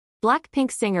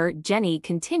Blackpink singer Jennie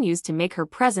continues to make her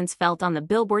presence felt on the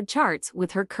Billboard charts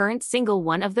with her current single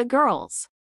One of the Girls,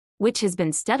 which has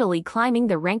been steadily climbing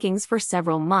the rankings for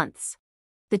several months.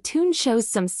 The tune shows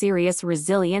some serious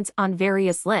resilience on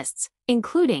various lists,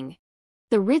 including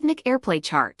the Rhythmic Airplay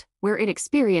chart, where it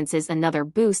experiences another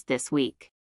boost this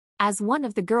week. As One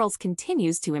of the Girls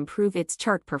continues to improve its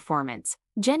chart performance,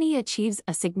 Jennie achieves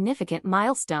a significant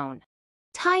milestone,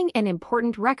 tying an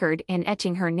important record and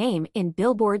etching her name in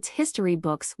Billboard's history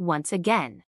books once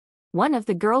again. One of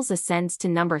the Girls ascends to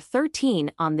number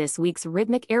 13 on this week's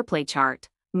Rhythmic Airplay chart,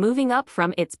 moving up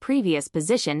from its previous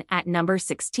position at number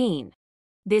 16.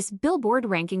 This Billboard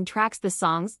ranking tracks the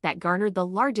songs that garnered the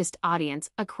largest audience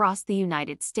across the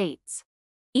United States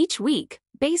each week,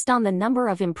 based on the number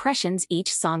of impressions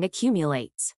each song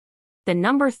accumulates. The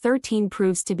number 13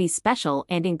 proves to be special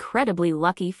and incredibly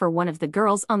lucky for One of the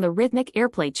Girls on the Rhythmic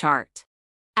Airplay chart,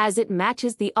 as it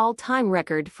matches the all-time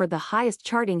record for the highest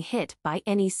charting hit by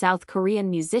any South Korean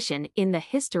musician in the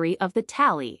history of the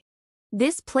tally.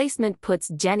 This placement puts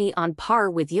Jennie on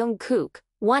par with Jung Kook,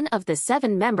 one of the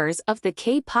 7 members of the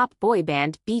K-pop boy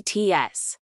band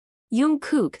BTS. Jung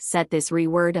Kook set this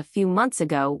record a few months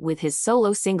ago with his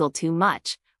solo single Too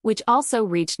Much, which also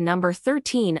reached number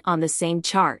 13 on the same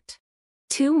chart.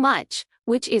 Too Much,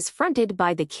 which is fronted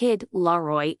by the Kid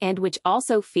Laroi and which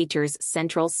also features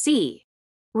Central C,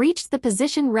 reached the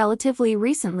position relatively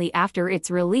recently after its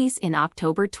release in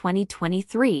October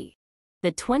 2023.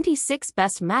 The 26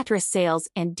 best mattress sales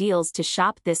and deals to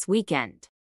shop this weekend.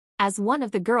 As One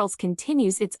of the Girls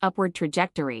continues its upward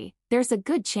trajectory, there's a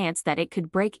good chance that it could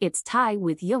break its tie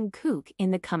with Jung Kook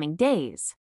in the coming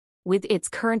days. With its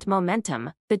current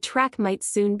momentum, the track might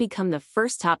soon become the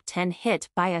first top 10 hit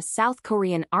by a South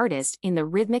Korean artist in the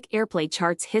Rhythmic Airplay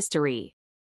chart's history.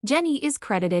 Jennie is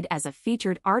credited as a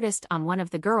featured artist on One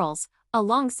of the Girls,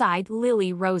 alongside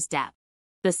Lily Rose Depp.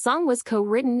 The song was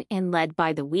co-written and led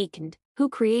by The Weeknd, who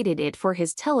created it for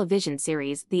his television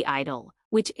series The Idol,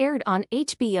 which aired on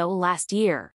HBO last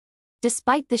year.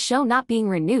 Despite the show not being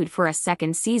renewed for a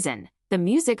second season, the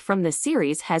music from the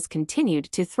series has continued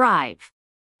to thrive,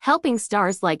 helping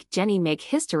stars like Jennie make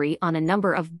history on a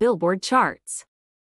number of Billboard charts.